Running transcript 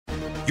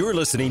You're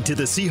listening to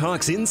the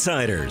Seahawks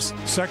Insiders.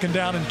 2nd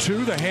down and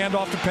 2. The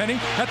handoff to Penny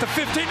at the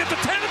 15, at the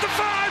 10, at the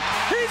 5.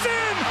 He's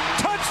in!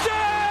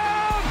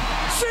 Touchdown!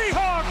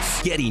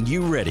 Seahawks! Getting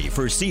you ready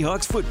for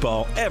Seahawks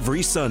football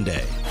every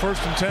Sunday.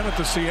 1st and 10 at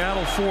the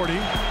Seattle 40.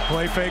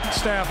 Play fake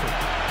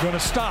Stafford. Going to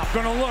stop.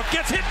 Going to look.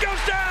 Gets hit. Goes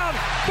down.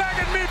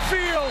 Back at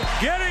midfield.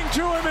 Getting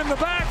to him in the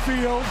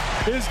backfield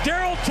is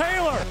Darrell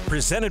Taylor.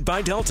 Presented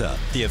by Delta,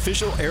 the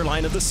official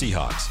airline of the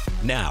Seahawks.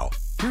 Now,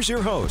 here's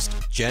your host,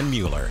 Jen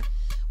Mueller.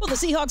 Well, the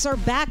Seahawks are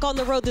back on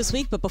the road this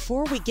week, but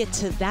before we get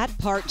to that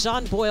part,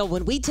 John Boyle,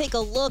 when we take a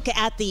look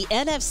at the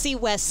NFC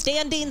West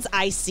standings,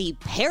 I see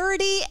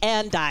parity,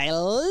 and I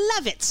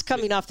love it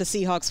coming off the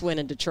Seahawks win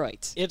in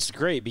Detroit. It's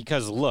great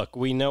because, look,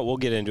 we know we'll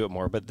get into it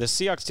more, but the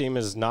Seahawks team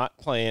is not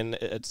playing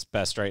its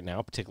best right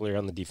now, particularly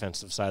on the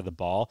defensive side of the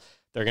ball.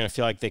 They're going to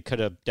feel like they could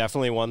have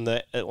definitely won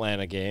the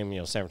Atlanta game.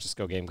 San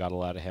Francisco game got a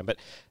lot of him, but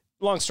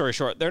long story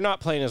short, they're not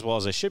playing as well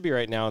as they should be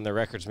right now, and their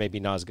record's maybe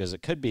not as good as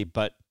it could be,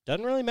 but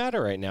doesn't really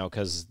matter right now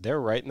because they're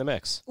right in the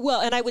mix.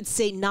 Well, and I would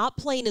say not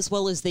playing as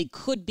well as they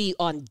could be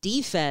on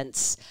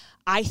defense.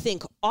 I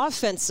think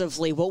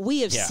offensively, what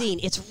we have seen,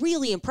 it's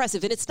really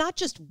impressive. And it's not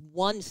just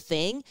one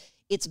thing.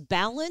 It's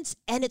balance,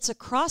 and it's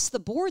across the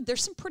board.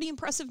 There's some pretty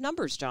impressive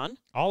numbers, John.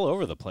 All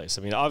over the place.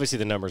 I mean, obviously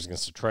the numbers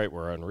against Detroit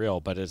were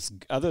unreal, but it's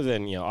other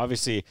than,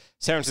 obviously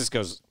San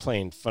Francisco's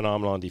playing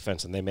phenomenal on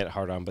defense, and they made it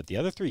hard on. But the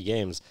other 3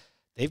 games,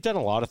 they've done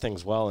a lot of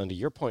things well. And to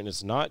your point,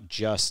 it's not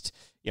just,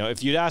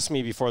 if you'd asked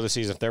me before the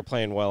season if they're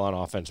playing well on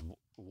offense,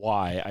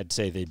 why, I'd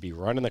say they'd be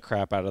running the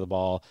crap out of the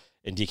ball,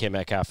 and DK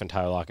Metcalf and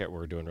Tyler Lockett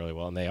were doing really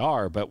well, and they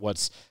are. But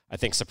what's, I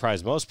think,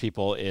 surprised most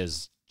people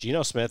is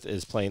Geno Smith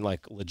is playing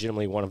like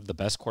legitimately one of the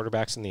best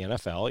quarterbacks in the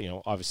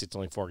NFL. Obviously it's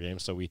only 4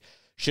 games, so we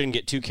shouldn't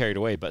get too carried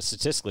away, but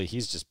statistically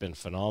he's just been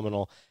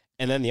phenomenal.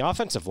 And then the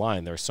offensive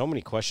line, there are so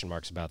many question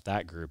marks about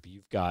that group.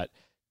 You've got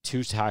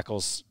 2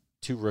 tackles,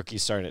 2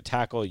 rookies starting at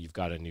tackle. You've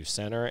got a new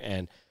center,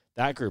 and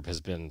that group has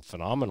been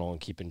phenomenal in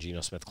keeping Geno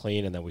Smith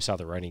clean, and then we saw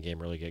the running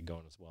game really get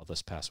going as well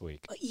this past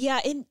week. Yeah,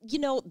 and,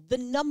 the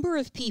number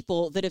of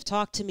people that have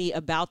talked to me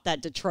about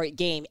that Detroit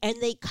game, and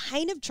they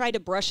kind of try to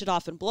brush it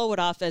off and blow it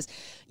off as,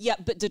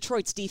 but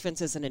Detroit's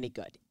defense isn't any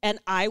good. And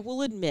I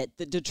will admit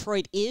that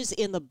Detroit is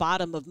in the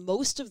bottom of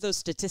most of those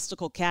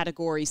statistical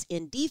categories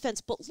in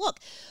defense. But look,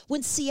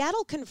 when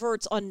Seattle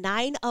converts on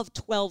 9 of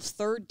 12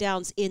 third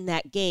downs in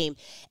that game,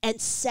 and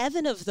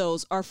 7 of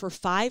those are for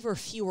 5 or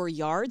fewer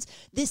yards,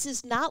 this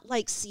is not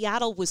like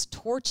Seattle was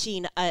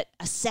torching a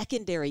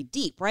secondary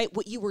deep, right?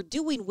 What you were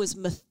doing was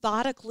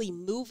methodically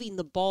moving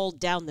the ball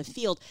down the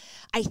field.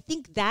 I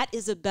think that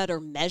is a better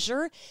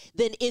measure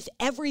than if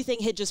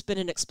everything had just been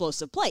an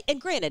explosive play.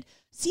 And granted,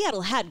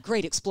 Seattle had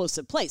great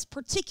explosive plays,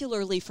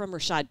 particularly from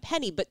Rashad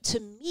Penny, but to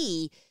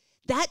me,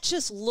 that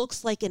just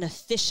looks like an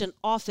efficient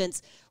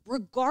offense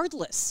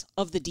regardless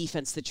of the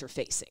defense that you're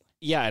facing.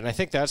 Yeah, and I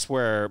think that's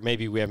where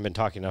maybe we haven't been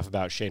talking enough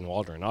about Shane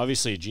Waldron.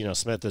 Obviously, Geno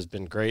Smith has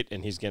been great,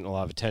 and he's getting a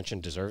lot of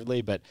attention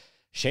deservedly, but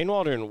Shane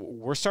Waldron,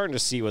 we're starting to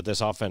see what this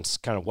offense,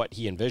 kind of what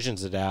he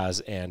envisions it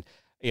as, and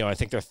I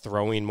think they're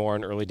throwing more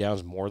in early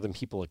downs more than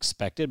people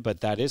expected,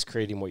 but that is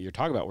creating what you're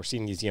talking about. We're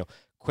seeing these,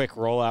 quick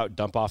rollout,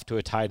 dump off to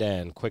a tight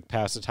end, quick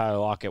pass to Tyler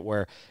Lockett,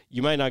 where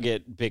you might not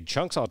get big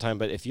chunks all the time,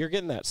 but if you're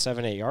getting that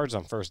 7-8 yards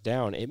on first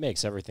down, it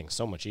makes everything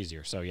so much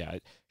easier. So,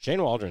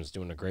 Shane Waldron's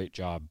doing a great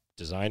job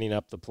designing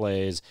up the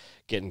plays,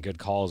 getting good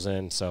calls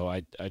in. So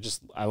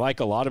I like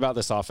a lot about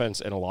this offense,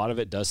 and a lot of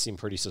it does seem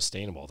pretty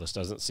sustainable. This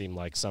doesn't seem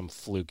like some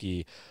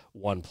fluky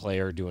one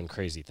player doing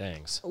crazy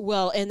things.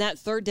 Well, and that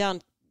third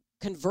down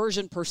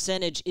conversion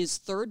percentage is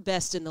 3rd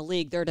best in the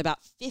league. They're at about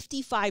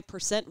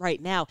 55% right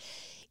now.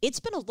 It's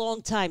been a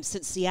long time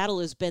since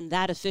Seattle has been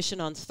that efficient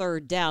on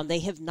third down. They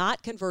have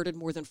not converted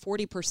more than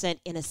 40%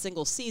 in a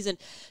single season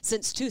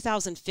since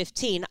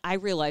 2015. I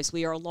realize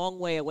we are a long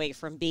way away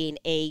from being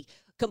a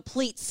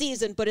complete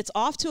season, but it's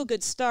off to a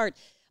good start.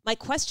 My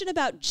question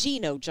about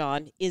Geno,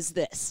 John, is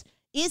this.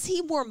 Is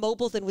he more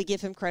mobile than we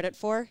give him credit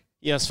for?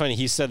 Yeah, it's funny.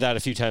 He said that a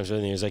few times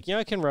when he was like,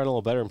 I can run a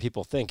little better than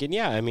people think. And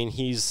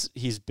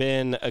he's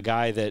been a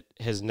guy that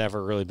has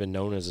never really been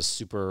known as a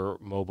super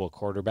mobile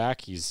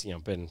quarterback. He's,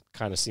 been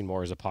kind of seen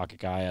more as a pocket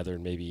guy, other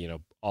than maybe,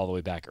 all the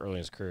way back early in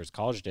his career, his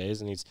college days.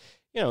 And he's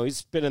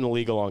been in the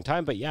league a long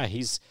time, but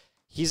he's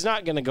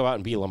not going to go out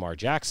and be Lamar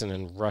Jackson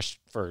and rush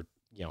for,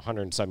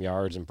 100 and some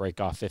yards and break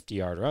off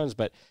 50-yard runs,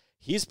 but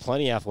he's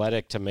plenty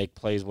athletic to make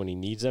plays when he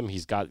needs them.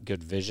 He's got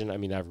good vision. I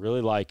mean, I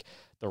really like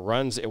the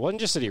runs. It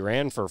wasn't just that he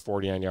ran for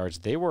 49 yards.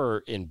 They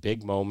were in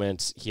big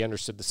moments. He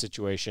understood the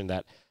situation.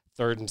 That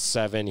 3rd and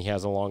 7, he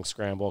has a long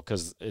scramble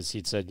because, as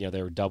he'd said,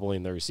 they were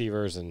doubling the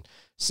receivers and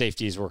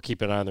safeties were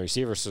keeping an eye on the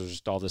receivers, so there's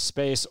just all this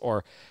space.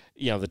 Or,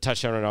 the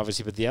touchdown run,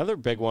 obviously. But the other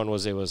big one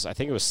was I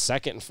think it was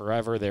 2nd and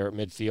forever there at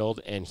midfield,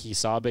 and he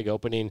saw a big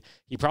opening.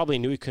 He probably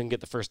knew he couldn't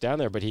get the first down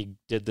there, but he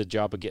did the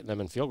job of getting them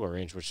in field goal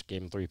range, which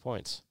gave him 3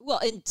 points. Well,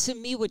 and to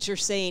me, what you're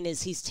saying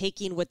is he's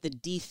taking what the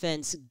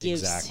defense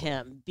gives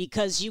him,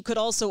 because you could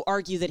also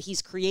argue that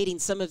he's creating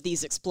some of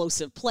these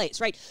explosive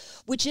plays, right?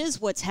 Which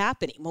is what's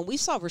happening. When we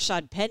saw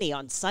Rashad Penny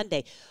on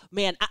Sunday,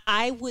 man,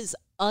 I was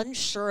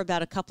unsure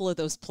about a couple of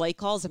those play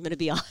calls. I'm going to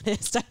be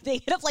honest. I'm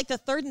thinking of like the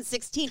 3rd and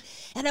 16,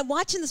 and I'm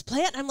watching this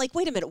play out, and I'm like,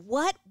 wait a minute,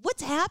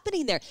 what's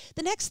happening there?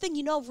 The next thing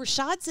you know,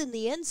 Rashad's in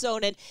the end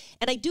zone, and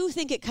I do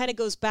think it kind of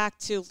goes back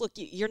to, look,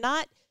 you're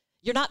not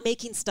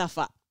making stuff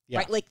up,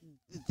 right? Like,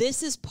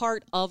 this is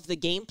part of the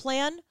game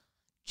plan.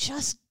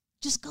 Just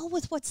go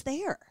with what's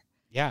there.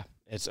 Yeah.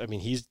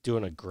 He's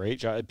doing a great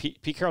job.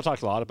 Pete Carroll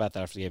talked a lot about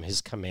that after the game, his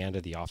command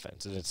of the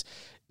offense. And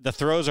the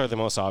throws are the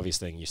most obvious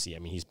thing you see. I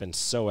mean, he's been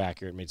so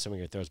accurate, made so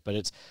many good throws, but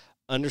it's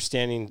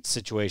understanding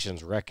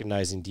situations,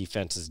 recognizing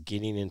defenses,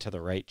 getting into the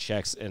right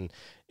checks. And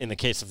in the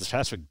case of this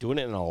past week, doing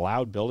it in a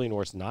loud building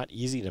where it's not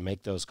easy to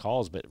make those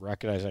calls, but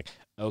recognizing, like,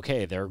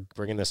 okay, they're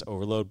bringing this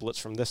overload blitz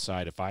from this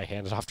side. If I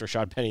hand it off to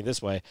Rashad Penny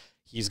this way,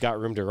 he's got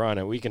room to run.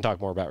 And we can talk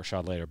more about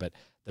Rashad later, but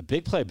the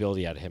big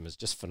playability out of him is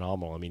just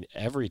phenomenal. I mean,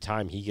 every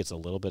time he gets a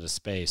little bit of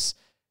space,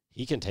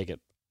 he can take it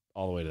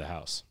all the way to the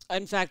house.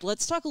 In fact,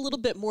 let's talk a little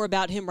bit more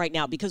about him right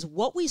now, because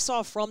what we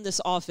saw from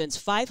this offense,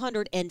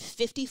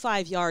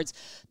 555 yards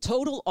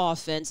total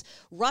offense,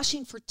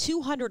 rushing for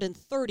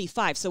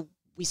 235. So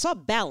we saw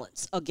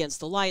balance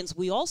against the Lions.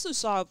 We also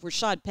saw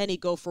Rashad Penny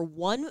go for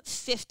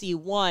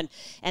 151.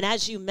 And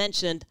as you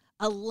mentioned,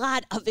 a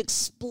lot of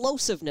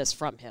explosiveness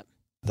from him.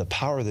 The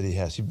power that he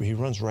has, he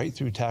runs right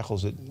through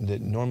tackles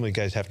that normally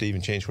guys have to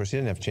even change course. He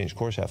didn't have to change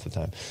course half the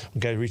time. When a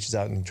guy reaches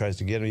out and tries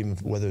to get him, even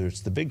whether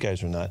it's the big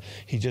guys or not,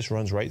 he just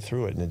runs right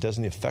through it, and it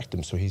doesn't affect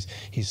him. So he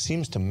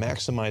seems to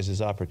maximize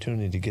his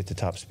opportunity to get to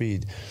top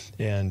speed.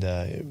 And,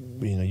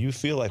 you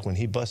feel like when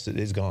he busts it,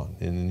 it's gone.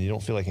 And you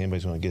don't feel like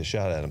anybody's going to get a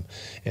shot at him.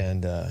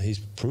 And he's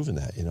proven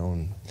that,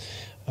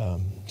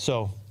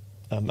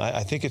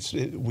 I think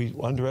we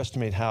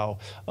underestimate how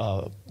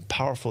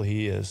powerful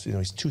he is.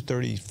 He's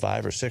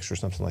 235 or 6 or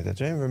something like that.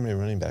 There ain't very many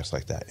running backs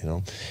like that,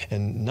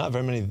 and not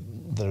very many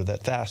that are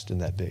that fast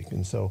and that big.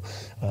 And so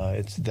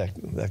it's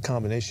that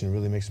combination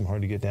really makes him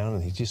hard to get down.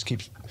 And he just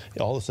keeps,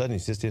 all of a sudden,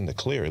 he's just in the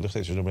clear. It looks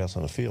like there's nobody else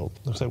on the field.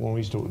 Looks like when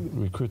we used to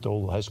recruit the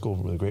old high school,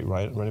 the great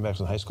running backs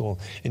in high school,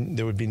 and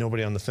there would be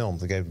nobody on the film.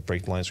 The guy would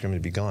break the line of scrimmage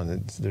and be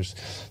gone. There's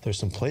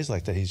some plays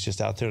like that. He's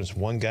just out there. It's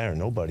one guy or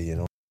nobody,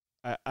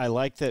 I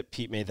like that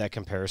Pete made that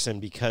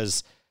comparison,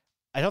 because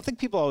I don't think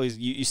people always,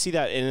 you see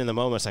that in the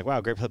moment, it's like,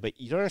 wow, great play, but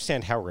you don't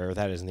understand how rare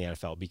that is in the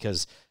NFL,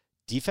 because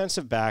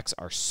defensive backs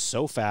are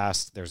so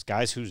fast. There's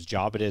guys whose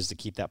job it is to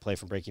keep that play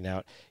from breaking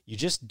out. You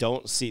just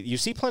don't see, you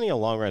see plenty of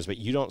long runs, but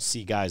you don't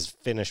see guys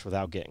finish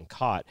without getting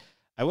caught.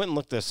 I went and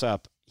looked this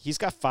up. He's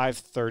got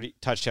 5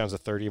 touchdowns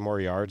of 30 or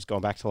more yards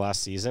going back to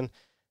last season.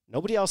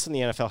 Nobody else in the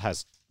NFL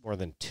has more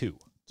than 2.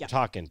 We're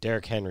talking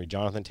Derrick Henry,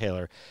 Jonathan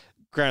Taylor.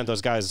 Granted,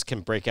 those guys can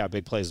break out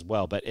big plays as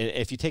well, but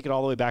if you take it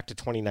all the way back to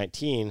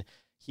 2019,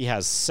 he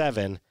has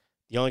 7.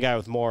 The only guy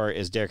with more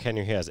is Derrick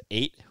Henry, who has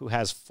 8, who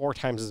has 4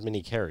 times as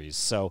many carries.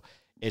 So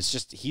it's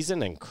just, he's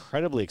an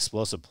incredibly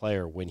explosive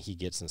player when he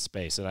gets in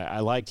space. And I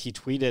liked, he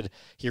retweeted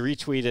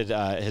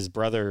his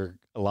brother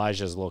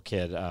Elijah's little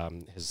kid,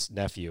 his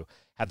nephew,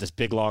 had this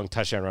big, long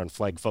touchdown run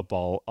flag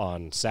football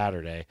on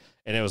Saturday.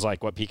 And it was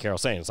like what Pete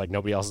Carroll's saying. It's like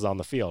nobody else is on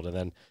the field. And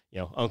then,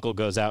 Uncle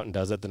goes out and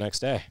does it the next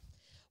day.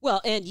 Well,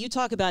 and you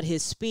talk about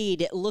his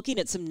speed. Looking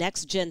at some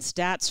next-gen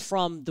stats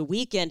from the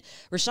weekend,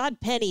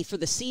 Rashad Penny for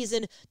the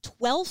season,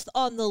 12th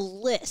on the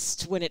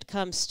list when it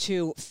comes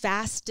to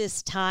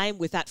fastest time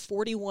with that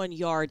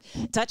 41-yard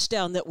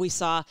touchdown that we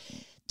saw.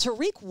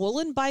 Tariq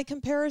Woolen, by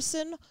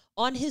comparison,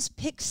 on his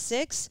pick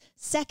 6,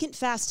 second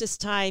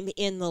fastest time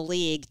in the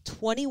league,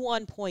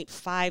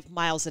 21.5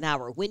 miles an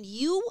hour. When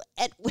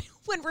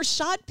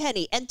Rashad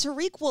Penny and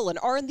Tariq Woolen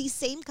are in the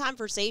same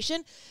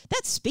conversation,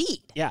 that's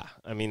speed. Yeah,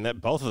 I mean,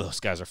 both of those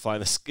guys are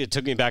flying. It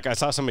took me back. I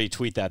saw somebody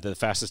tweet that the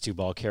fastest 2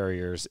 ball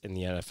carriers in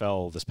the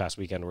NFL this past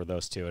weekend were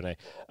those 2, and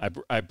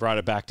I brought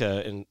it back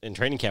to in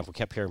training camp. We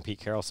kept hearing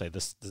Pete Carroll say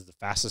this is the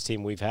fastest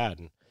team we've had,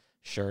 and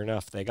sure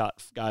enough, they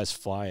got guys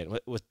flying.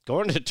 With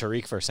going to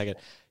Tariq for a second,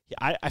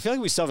 I feel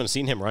like we still haven't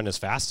seen him run his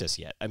fastest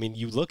yet. I mean,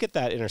 you look at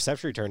that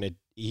interception return,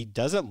 he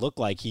doesn't look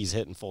like he's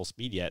hitting full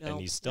speed yet, and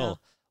he's still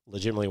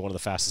legitimately one of the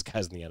fastest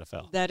guys in the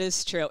NFL. That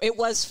is true. It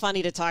was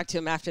funny to talk to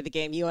him after the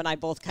game. You and I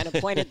both kind of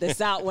pointed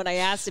this out when I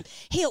asked him,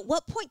 hey, at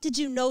what point did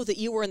you know that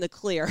you were in the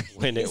clear?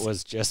 When it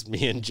was just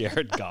me and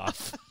Jared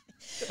Goff.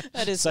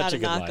 That is such not a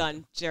knock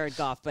on Jared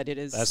Goff, but it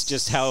is.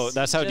 That's how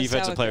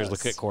defensive players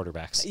look at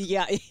quarterbacks.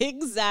 Yeah,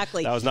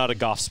 exactly. That was not a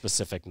Goff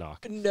specific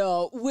knock.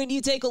 No. When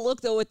you take a look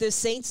though at this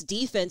Saints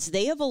defense,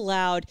 they have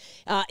allowed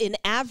an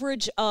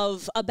average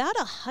of about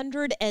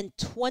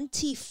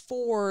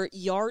 124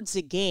 yards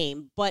a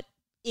game, but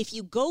if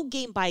you go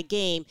game by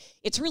game,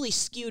 it's really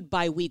skewed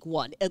by week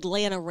 1.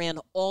 Atlanta ran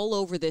all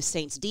over this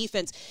Saints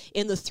defense.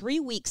 In the 3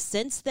 weeks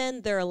since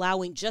then, they're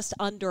allowing just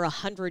under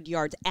 100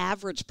 yards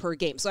average per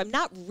game. So I'm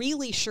not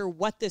really sure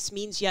what this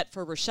means yet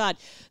for Rashad,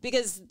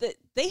 because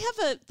they have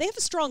a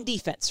strong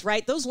defense,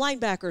 right? Those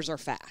linebackers are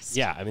fast.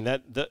 Yeah, I mean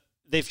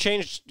they've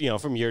changed,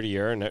 from year to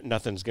year, and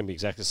nothing's going to be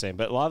exactly the same.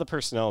 But a lot of the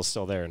personnel is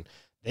still there, and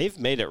they've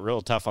made it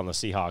real tough on the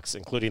Seahawks,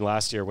 including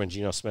last year when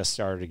Geno Smith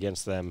started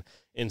against them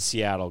in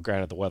Seattle.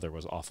 Granted, the weather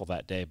was awful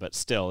that day, but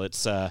still,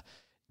 it's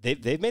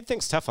they've made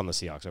things tough on the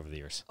Seahawks over the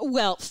years.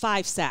 Well,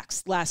 5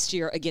 sacks last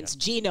year against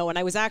Geno, and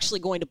I was actually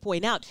going to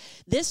point out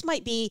this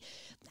might be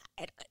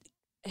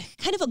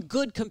kind of a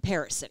good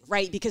comparison,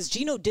 right? Because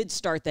Geno did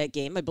start that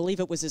game. I believe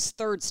it was his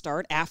 3rd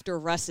start after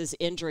Russ's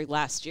injury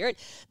last year.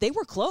 They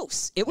were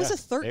close. It was a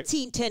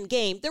 13-10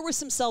 game. There were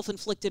some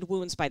self-inflicted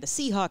wounds by the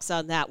Seahawks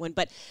on that one,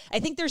 but I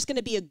think there's going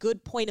to be a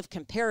good point of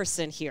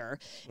comparison here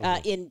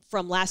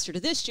from last year to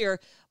this year.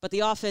 But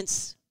the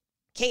offense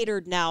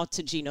catered now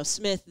to Geno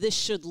Smith. This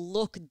should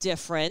look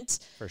different.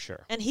 For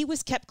sure. And he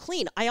was kept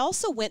clean. I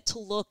also went to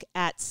look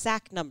at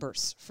sack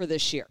numbers for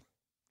this year.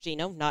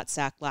 Geno, not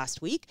sacked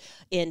last week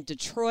in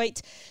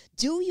Detroit.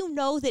 Do you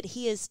know that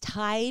he is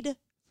tied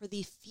for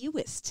the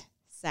fewest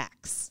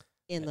sacks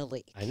in the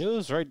league? I knew it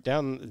was right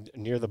down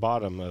near the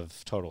bottom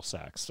of total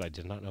sacks. I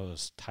did not know it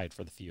was tied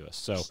for the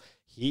fewest. So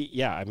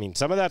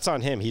some of that's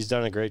on him. He's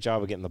done a great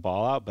job of getting the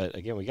ball out. But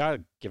again, we got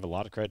to give a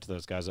lot of credit to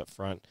those guys up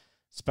front,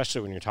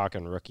 especially when you're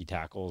talking rookie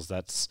tackles.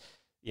 That's,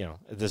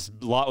 this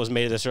lot was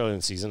made this early in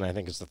the season. I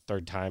think it's the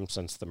 3rd time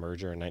since the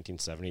merger in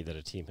 1970 that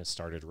a team has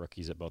started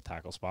rookies at both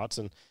tackle spots.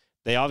 And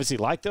they obviously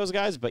like those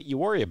guys, but you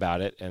worry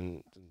about it,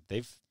 and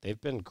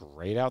they've been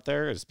great out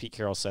there. As Pete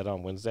Carroll said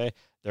on Wednesday,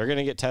 they're going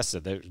to get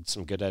tested. There's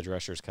some good edge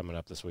rushers coming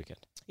up this weekend.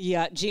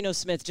 Yeah, Geno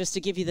Smith, just to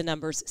give you the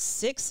numbers,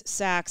 6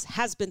 sacks,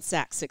 has been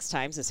sacked 6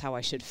 times is how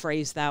I should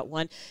phrase that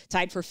one.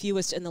 Tied for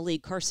fewest in the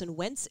league. Carson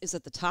Wentz is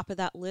at the top of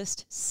that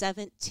list,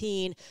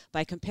 17.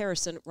 By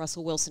comparison,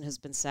 Russell Wilson has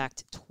been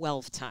sacked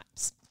 12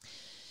 times.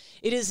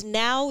 It is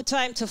now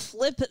time to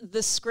flip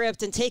the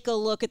script and take a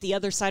look at the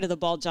other side of the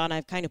ball, John.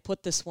 I've kind of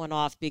put this one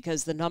off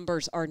because the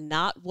numbers are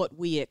not what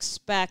we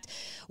expect.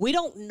 We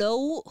don't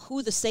know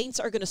who the Saints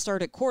are going to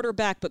start at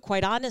quarterback, but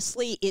quite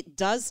honestly, it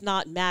does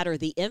not matter.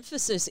 The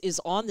emphasis is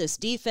on this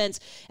defense,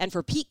 and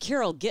for Pete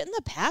Carroll, getting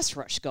the pass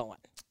rush going.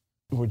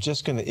 We're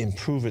just going to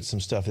improve at some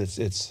stuff.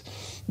 It's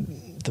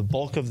the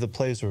bulk of the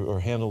plays are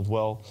handled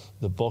well.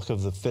 The bulk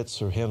of the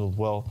fits are handled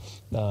well.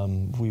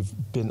 We've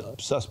been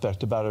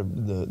suspect about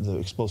the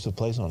explosive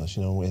plays on us,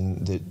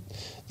 and that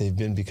they've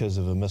been because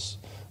of a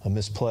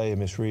misplay, a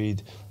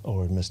misread,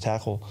 or a missed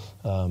tackle.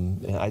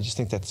 And I just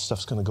think that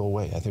stuff's going to go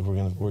away. I think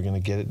we're going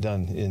to get it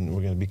done, and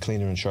we're going to be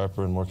cleaner and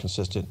sharper and more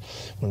consistent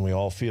when we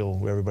all feel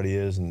where everybody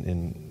is,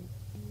 and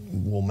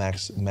we'll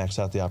max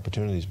out the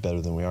opportunities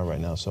better than we are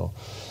right now. So.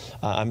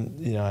 I'm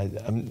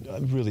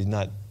really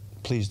not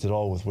pleased at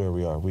all with where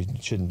we are. We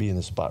shouldn't be in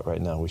this spot right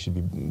now. We should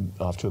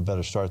be off to a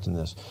better start than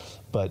this.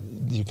 But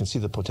you can see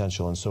the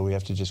potential, and so we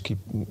have to just keep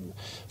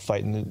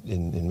fighting it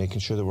and making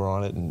sure that we're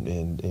on it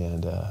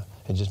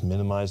and just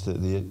minimize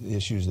the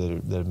issues that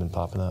have been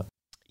popping up.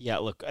 Yeah,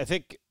 look, I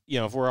think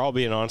if we're all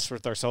being honest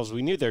with ourselves,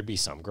 we knew there'd be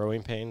some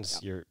growing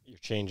pains. Yeah. You're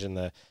changing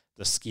the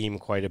scheme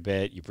quite a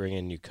bit. You bring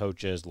in new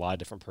coaches, a lot of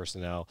different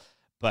personnel,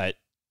 but.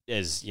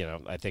 As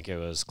I think it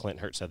was Clint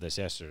Hurt said this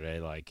yesterday,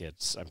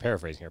 I'm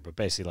paraphrasing here, but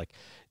basically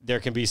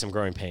there can be some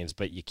growing pains,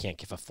 but you can't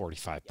give up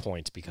 45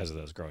 points because of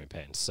those growing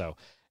pains. So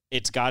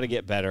it's got to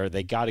get better.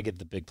 They got to get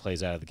the big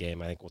plays out of the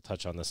game. I think we'll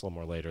touch on this a little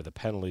more later. The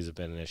penalties have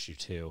been an issue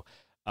too.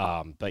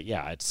 But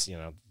yeah, it's,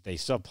 they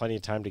still have plenty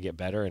of time to get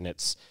better, and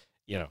it's,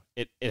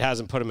 it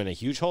hasn't put them in a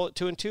huge hole at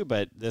 2-2,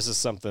 but this is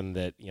something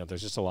that,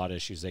 there's just a lot of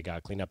issues they got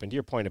to clean up. And to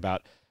your point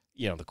about,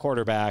 the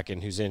quarterback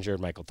and who's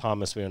injured, Michael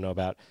Thomas, we don't know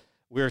about.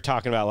 We were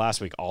talking about last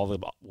week all the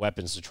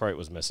weapons Detroit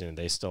was missing, and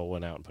they still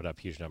went out and put up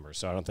huge numbers.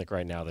 So I don't think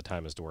right now the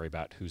time is to worry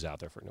about who's out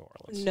there for New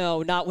Orleans.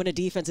 No, not when a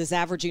defense is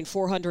averaging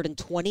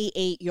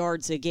 428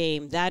 yards a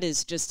game. That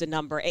is just a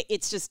number.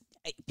 It's just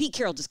Pete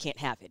Carroll just can't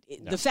have it.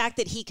 No. The fact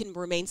that he can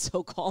remain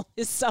so calm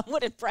is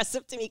somewhat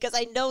impressive to me because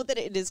I know that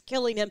it is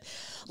killing him.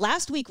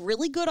 Last week,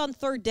 really good on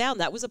 3rd down.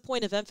 That was a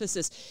point of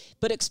emphasis,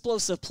 but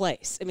explosive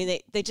plays. I mean,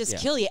 they just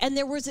kill you. And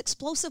there was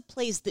explosive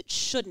plays that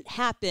shouldn't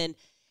happen.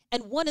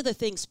 And one of the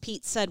things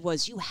Pete said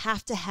was you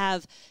have to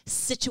have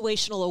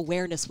situational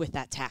awareness with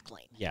that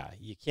tackling. Yeah,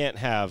 you can't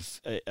have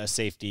a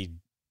safety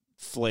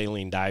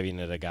flailing,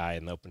 diving at a guy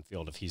in the open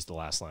field if he's the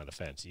last line of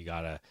defense. You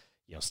got to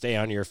stay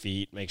on your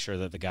feet, make sure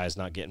that the guy's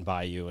not getting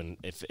by you, and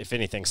if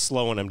anything,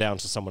 slowing him down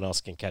so someone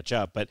else can catch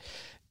up. But,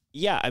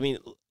 yeah, I mean,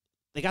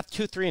 they got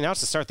 2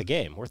 3-and-outs to start the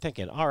game. We're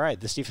thinking, all right,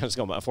 this defense is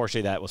going.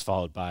 Unfortunately, that was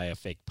followed by a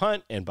fake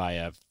punt and by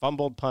a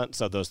fumbled punt,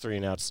 so those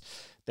 3-and-outs –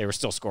 they were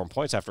still scoring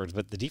points afterwards,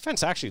 but the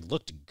defense actually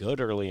looked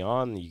good early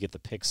on. You get the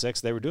pick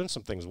 6. They were doing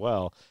some things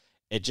well.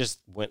 It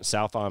just went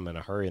south on them in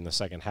a hurry in the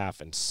second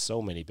half, and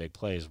so many big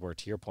plays where,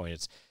 to your point,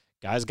 it's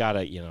guys got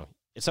to,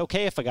 it's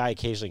okay if a guy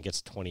occasionally gets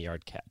a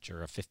 20-yard catch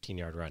or a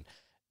 15-yard run.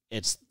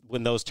 It's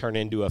when those turn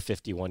into a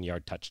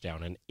 51-yard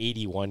touchdown, an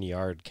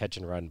 81-yard catch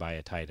and run by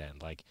a tight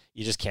end.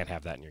 You just can't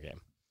have that in your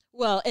game.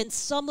 Well, and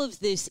some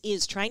of this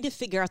is trying to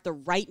figure out the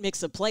right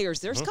mix of players.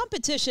 There's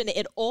competition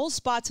at all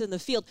spots in the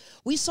field.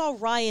 We saw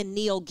Ryan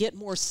Neal get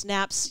more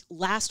snaps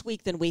last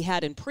week than we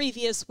had in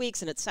previous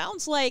weeks, and it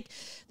sounds like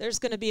there's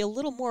going to be a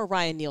little more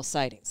Ryan Neal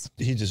sightings.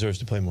 He deserves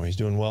to play more. He's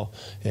doing well,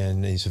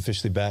 and he's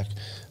officially back.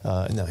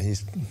 No,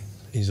 he's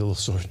a little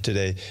sore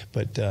today,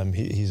 but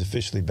he's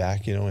officially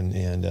back,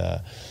 and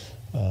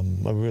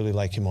I really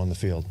like him on the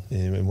field.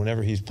 And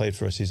whenever he's played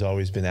for us, he's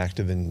always been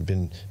active and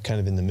been kind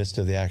of in the midst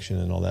of the action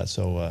and all that.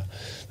 So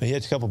he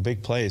had a couple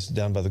big plays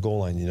down by the goal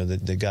line,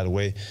 that got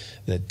away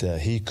that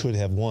he could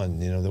have won,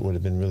 that would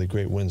have been really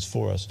great wins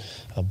for us.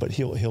 But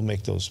he'll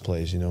make those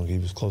plays. He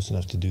was close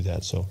enough to do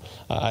that. So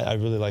I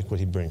really like what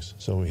he brings.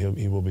 So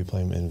he will be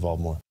playing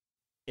involved more.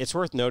 It's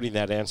worth noting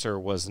that answer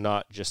was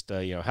not just,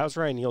 how's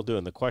Ryan Neal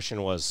doing? The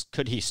question was,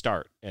 could he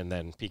start? And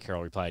then Pete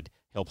Carroll replied,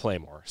 he'll play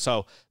more.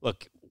 So,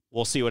 look,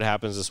 we'll see what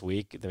happens this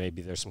week.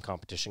 Maybe there's some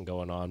competition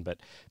going on, but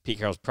Pete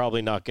Carroll's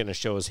probably not going to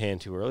show his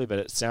hand too early, but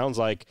it sounds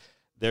like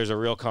there's a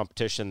real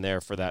competition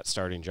there for that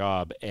starting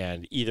job.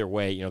 And either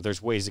way,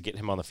 there's ways to get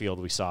him on the field.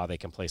 We saw they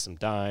can play some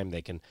dime.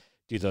 They can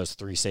do those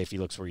 3 safety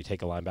looks where you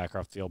take a linebacker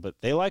off the field. But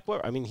they like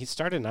he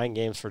started 9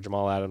 games for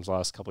Jamal Adams the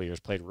last couple of years,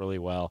 played really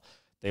well.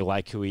 They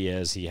like who he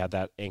is. He had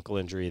that ankle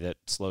injury that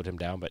slowed him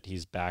down, but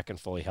he's back and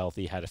fully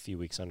healthy, had a few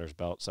weeks under his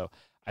belt. So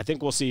I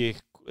think we'll see,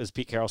 as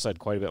Pete Carroll said,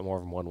 quite a bit more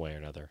of him one way or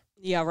another.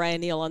 Yeah,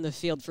 Ryan Neal on the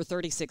field for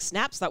 36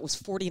 snaps. That was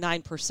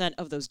 49%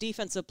 of those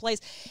defensive plays.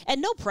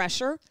 And no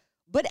pressure,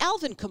 but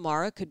Alvin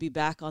Kamara could be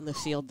back on the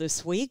field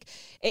this week.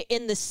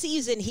 In the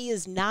season, he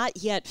has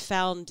not yet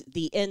found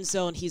the end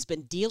zone. He's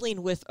been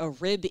dealing with a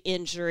rib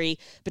injury.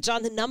 But,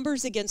 John, the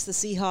numbers against the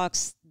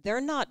Seahawks,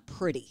 they're not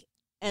pretty.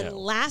 And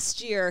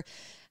last year,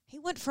 he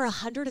went for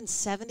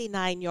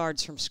 179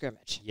 yards from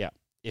scrimmage. Yeah.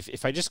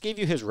 If I just gave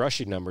you his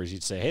rushing numbers,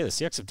 you'd say, hey, the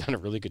Seahawks have done a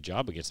really good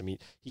job against him.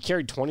 He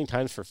carried 20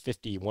 times for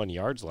 51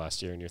 yards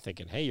last year, and you're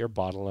thinking, hey, you're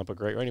bottling up a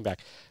great running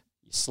back.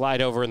 You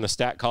slide over in the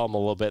stat column a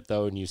little bit,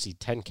 though, and you see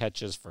 10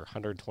 catches for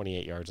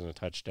 128 yards and a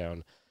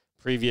touchdown.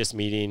 Previous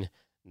meeting,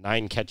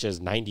 9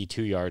 catches,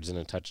 92 yards and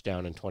a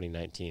touchdown in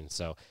 2019.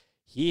 So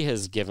he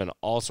has given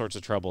all sorts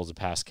of trouble as a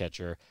pass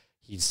catcher.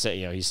 He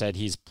said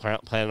he's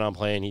planning on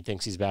playing. He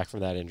thinks he's back from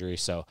that injury.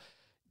 So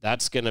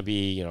that's going to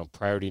be,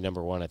 priority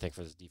number one, I think,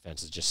 for this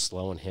defense is just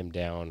slowing him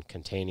down,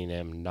 containing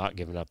him, not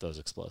giving up those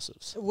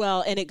explosives.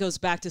 Well, and it goes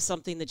back to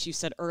something that you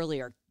said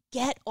earlier.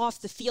 Get off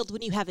the field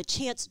when you have a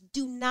chance.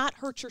 Do not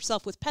hurt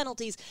yourself with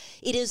penalties.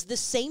 It is the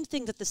same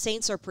thing that the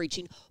Saints are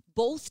preaching.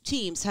 Both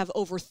teams have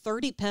over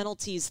 30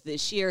 penalties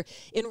this year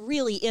in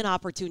really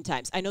inopportune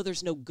times. I know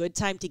there's no good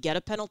time to get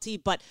a penalty,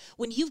 but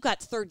when you've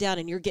got third down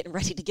and you're getting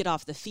ready to get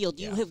off the field,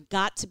 you have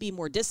got to be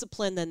more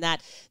disciplined than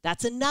that.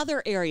 That's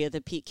another area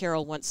that Pete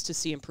Carroll wants to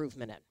see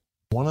improvement in.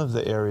 One of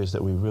the areas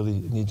that we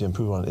really need to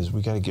improve on is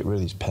we got to get rid of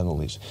these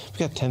penalties. We've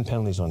got 10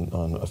 penalties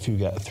on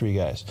three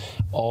guys,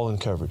 all in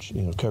coverage,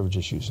 coverage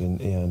issues,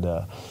 and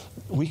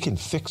we can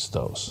fix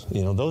those.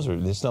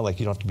 It's not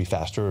like you don't have to be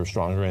faster or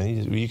stronger,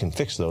 and you can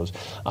fix those.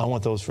 I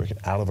want those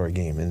out of our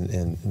game,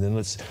 and then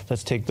let's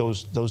take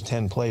those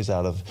 10 plays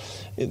out of.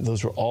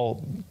 Those are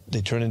all, they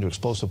turn into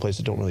explosive plays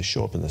that don't really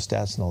show up in the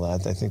stats and all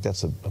that. I think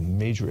that's a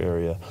major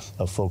area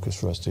of focus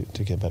for us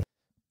to get better.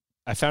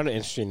 I found it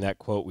interesting, that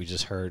quote we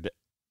just heard.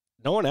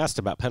 No one asked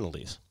about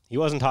penalties. He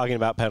wasn't talking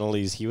about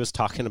penalties. He was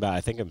talking about,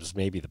 I think it was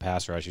maybe the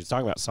pass rush. He was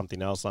talking about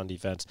something else on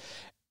defense.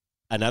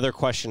 Another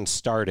question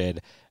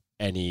started,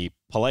 and he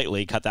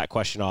politely cut that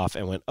question off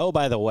and went, oh,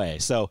 by the way.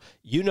 So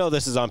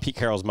this is on Pete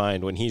Carroll's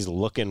mind when he's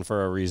looking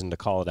for a reason to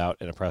call it out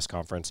in a press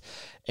conference.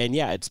 And,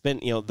 it's been,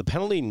 the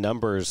penalty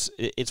numbers,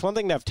 it's one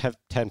thing to have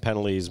 10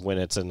 penalties when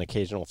it's an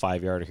occasional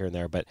 5-yarder here and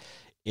there, but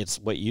it's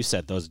what you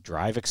said, those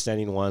drive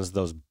extending ones,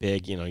 those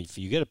big, if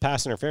you get a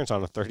pass interference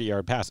on a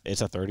 30-yard pass,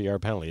 it's a 30-yard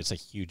penalty. It's a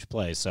huge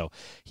play. So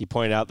he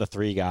pointed out the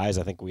 3 guys.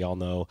 I think we all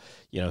know,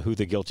 who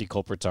the guilty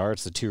culprits are.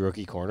 It's the 2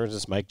 rookie corners.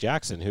 It's Mike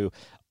Jackson, who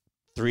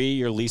 3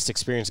 your least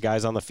experienced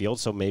guys on the field,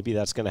 so maybe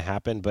that's going to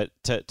happen. But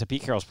to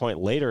Pete Carroll's point,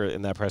 later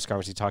in that press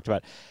conference, he talked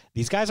about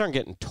these guys aren't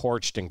getting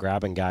torched and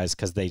grabbing guys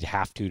because they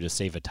have to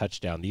save a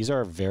touchdown. These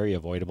are very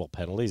avoidable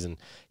penalties, and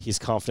he's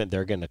confident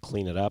they're going to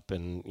clean it up.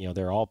 And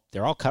they're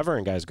all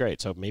covering guys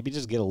great. So maybe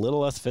just get a little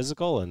less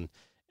physical, and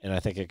I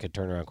think it could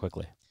turn around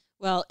quickly.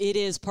 Well, it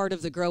is part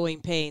of the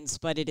growing pains,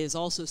 but it is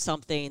also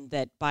something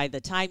that by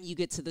the time you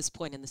get to this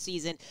point in the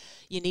season,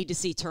 you need to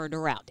see turned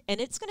around.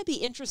 And it's going to be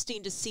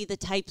interesting to see the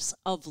types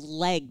of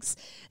legs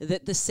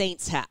that the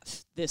Saints have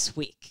this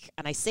week.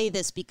 And I say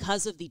this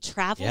because of the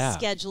travel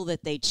schedule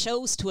that they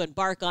chose to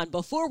embark on.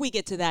 Before we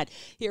get to that,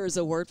 here is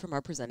a word from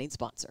our presenting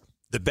sponsor.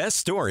 The best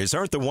stories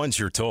aren't the ones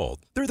you're told.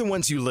 They're the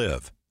ones you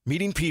live.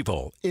 Meeting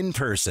people in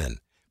person,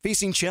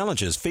 facing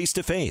challenges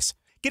face-to-face,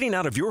 getting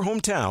out of your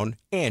hometown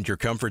and your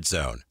comfort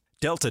zone.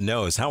 Delta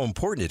knows how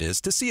important it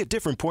is to see a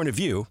different point of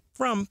view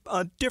from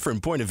a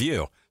different point of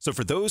view. So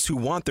for those who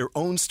want their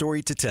own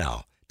story to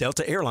tell,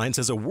 Delta Airlines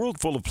has a world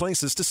full of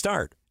places to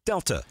start.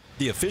 Delta,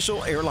 the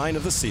official airline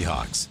of the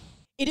Seahawks.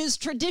 It is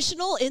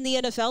traditional in the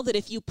NFL that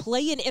if you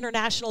play an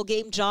international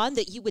game, John,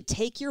 that you would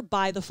take your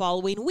bye the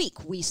following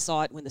week. We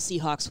saw it when the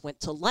Seahawks went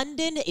to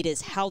London. It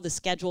is how the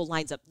schedule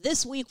lines up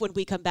this week when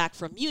we come back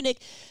from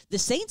Munich. The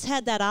Saints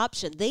had that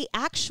option. They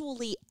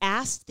actually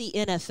asked the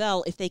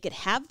NFL if they could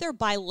have their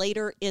bye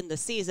later in the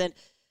season.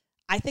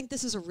 I think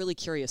this is a really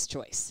curious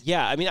choice.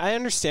 Yeah, I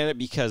understand it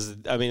because,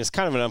 it's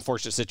kind of an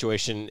unfortunate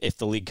situation if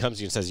the league comes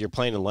to you and says you're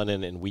playing in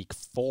London in week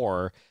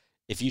 4.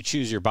 if you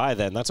choose your bye,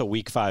 then that's a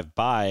week 5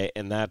 bye,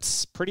 and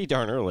that's pretty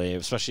darn early,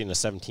 especially in a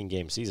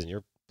 17-game season.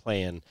 You're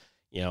playing,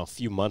 a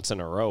few months in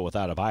a row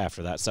without a bye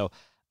after that. So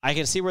I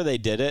can see where they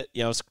did it.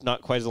 It's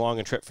not quite as long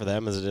a trip for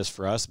them as it is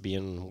for us,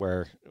 being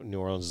where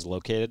New Orleans is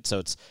located. So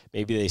it's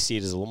maybe they see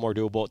it as a little more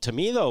doable. To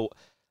me, though,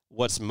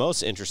 what's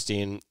most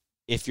interesting,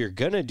 if you're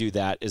going to do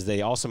that, is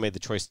they also made the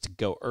choice to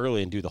go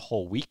early and do the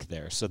whole week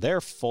there. So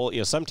they're full.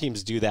 Some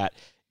teams do that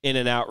in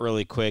and out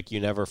really quick. You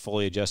never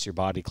fully adjust your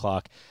body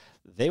clock.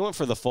 They went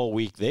for the full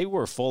week. They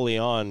were fully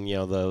on,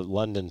 the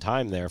London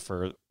time there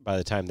by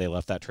the time they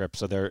left that trip.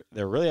 So they're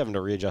really having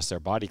to readjust their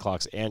body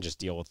clocks and just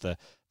deal with the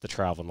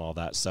travel and all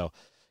that. So,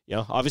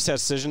 obviously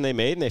that's a decision they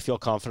made and they feel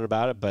confident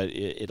about it, but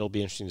it'll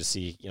be interesting to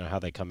see, how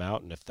they come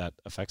out and if that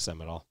affects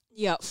them at all.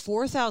 Yeah,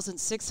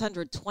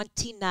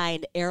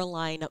 4,629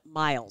 airline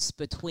miles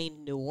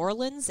between New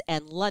Orleans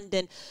and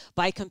London.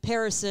 By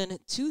comparison,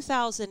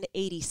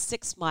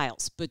 2,086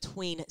 miles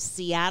between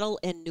Seattle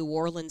and New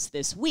Orleans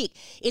this week.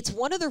 It's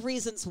one of the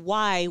reasons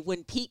why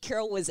when Pete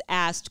Carroll was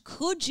asked,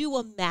 could you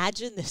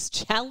imagine this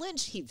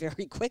challenge? He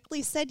very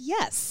quickly said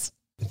yes.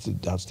 It's an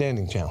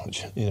outstanding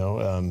challenge,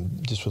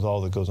 just with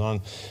all that goes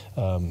on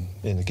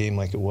in a game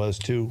like it was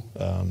too,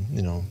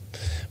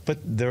 But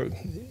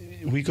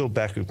we go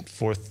back and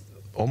forth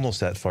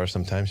almost that far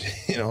sometimes,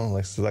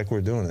 like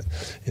we're doing it,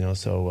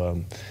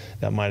 So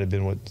that might have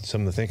been what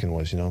some of the thinking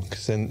was,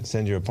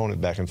 Send your opponent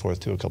back and forth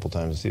too a couple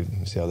times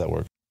and see how that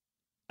works.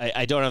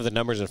 I don't have the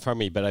numbers in front of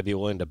me, but I'd be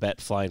willing to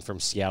bet flying from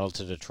Seattle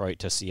to Detroit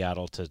to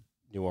Seattle to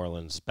New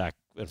Orleans back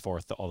and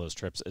forth, all those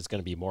trips, is going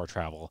to be more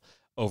travel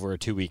over a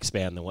 2-week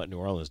span than what New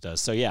Orleans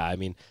does. So, yeah, I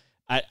mean,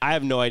 I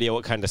have no idea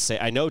what kind of say.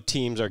 I know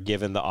teams are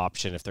given the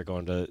option if they're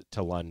going to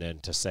London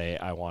to say,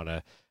 I want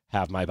to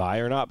have my bye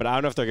or not, but I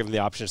don't know if they're given the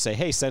option to say,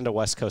 hey, send a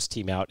West Coast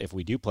team out if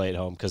we do play at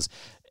home, because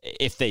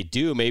if they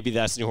do, maybe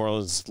that's New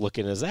Orleans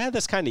looking as,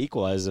 that's kind of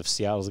equal as if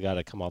Seattle's got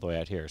to come all the way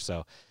out here.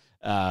 So,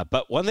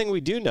 but one thing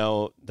we do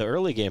know, the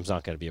early game's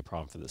not going to be a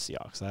problem for the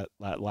Seahawks.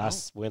 That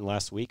last win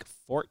last week,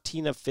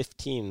 14 of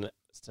 15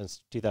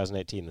 since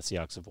 2018, the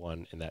Seahawks have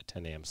won in that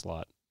 10 a.m.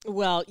 slot.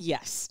 Well,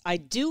 yes, I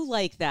do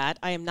like that.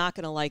 I am not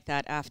going to like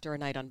that after a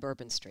night on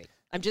Bourbon Street.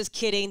 I'm just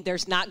kidding.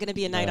 There's not going to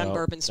be a night on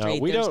Bourbon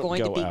Street. There's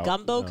going to be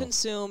gumbo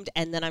consumed,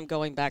 and then I'm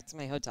going back to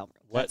my hotel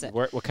room. That's it.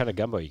 What kind of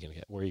gumbo are you going to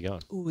get? Where are you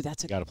going? Ooh,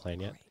 that's got a plan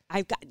yet?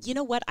 I've got. You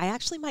know what? I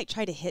actually might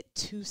try to hit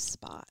 2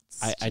 spots.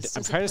 I'm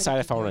trying to decide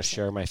if I want to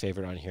share my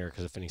favorite on here,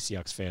 because if any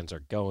Seahawks fans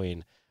are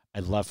going,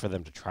 I'd love for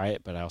them to try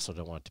it, but I also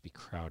don't want it to be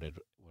crowded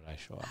when I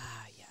show up.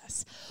 Ah,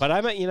 yes.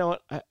 But you know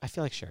what? I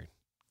feel like sharing.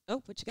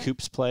 Oh, what you got?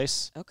 Coop's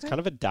Place. Okay. It's kind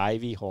of a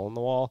divey hole in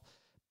the wall,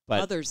 but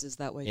others is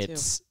that way too.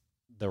 It's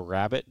the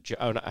rabbit.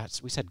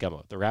 We said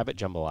gumbo. The rabbit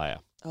jambalaya.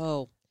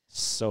 Oh,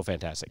 so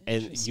fantastic!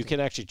 And you can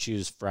actually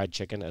choose fried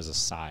chicken as a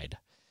side.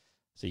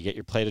 So you get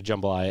your plate of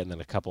jambalaya and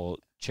then a couple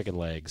chicken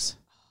legs.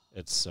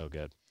 It's so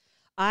good.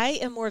 I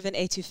am more of an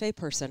etouffee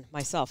person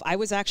myself. I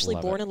was actually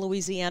born in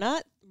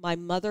Louisiana. My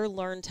mother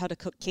learned how to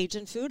cook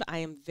Cajun food. I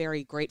am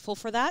very grateful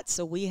for that.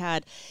 So we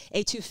had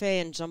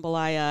etouffee and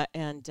jambalaya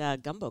and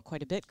gumbo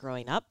quite a bit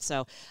growing up.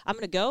 So I'm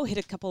going to go hit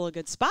a couple of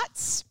good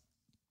spots.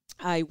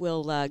 I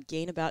will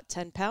gain about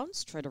 10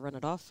 pounds, try to run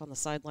it off on the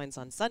sidelines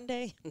on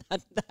Sunday.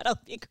 That'll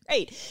be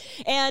great.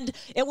 And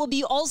it will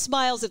be all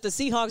smiles if the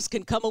Seahawks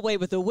can come away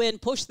with a win,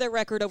 push their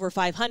record over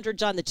 500.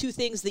 John, the 2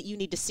 things that you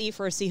need to see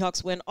for a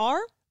Seahawks win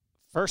are?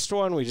 First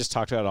one, we just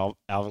talked about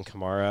Alvin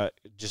Kamara.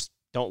 Just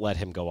don't let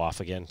him go off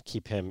again.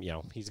 Keep him,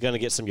 he's going to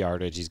get some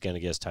yardage. He's going to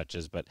get his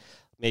touches, but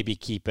maybe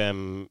keep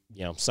him,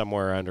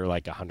 somewhere under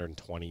like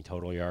 120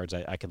 total yards.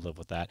 I could live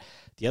with that.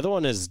 The other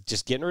one is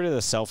just getting rid of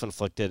the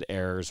self-inflicted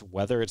errors,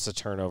 whether it's the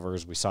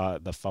turnovers. We saw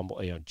the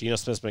fumble. Geno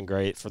Smith's been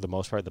great for the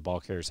most part. The ball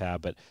carriers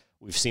have, but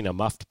we've seen a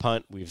muffed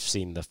punt. We've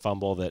seen the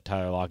fumble that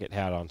Tyler Lockett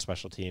had on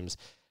special teams.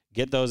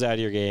 Get those out of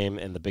your game,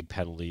 and the big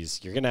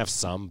penalties. You're going to have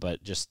some,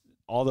 but just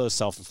all those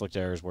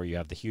self-inflicted errors where you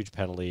have the huge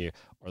penalty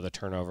or the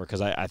turnover,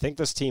 because I think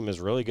this team is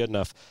really good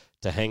enough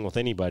to hang with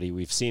anybody.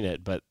 We've seen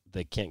it, but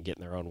they can't get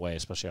in their own way,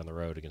 especially on the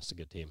road against a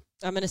good team.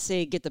 I'm going to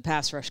say get the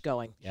pass rush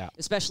going. Yeah.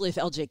 Especially if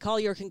LJ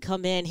Collier can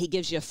come in. He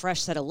gives you a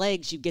fresh set of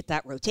legs. You get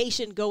that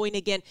rotation going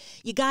again.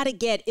 You got to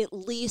get at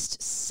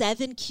least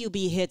 7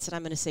 QB hits, and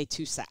I'm going to say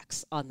 2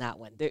 sacks on that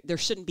one. There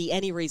shouldn't be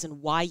any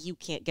reason why you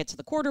can't get to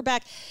the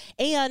quarterback.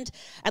 And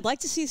I'd like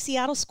to see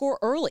Seattle score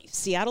early.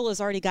 Seattle has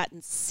already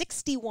gotten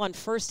 61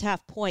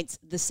 first-half points.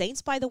 The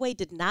Saints, by the way,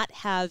 did not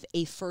have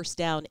a first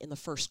down in the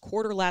first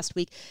quarter last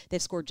week.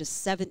 They've scored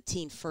just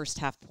 17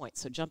 first-half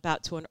points. So jump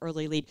out to an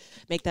early lead.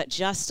 Make that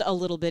just a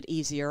little bit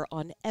easier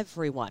on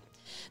everyone.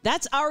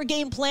 That's our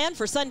game plan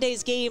for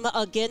Sunday's game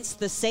against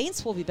the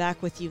Saints. We'll be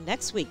back with you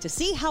next week to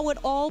see how it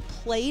all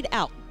played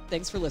out.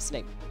 Thanks for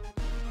listening.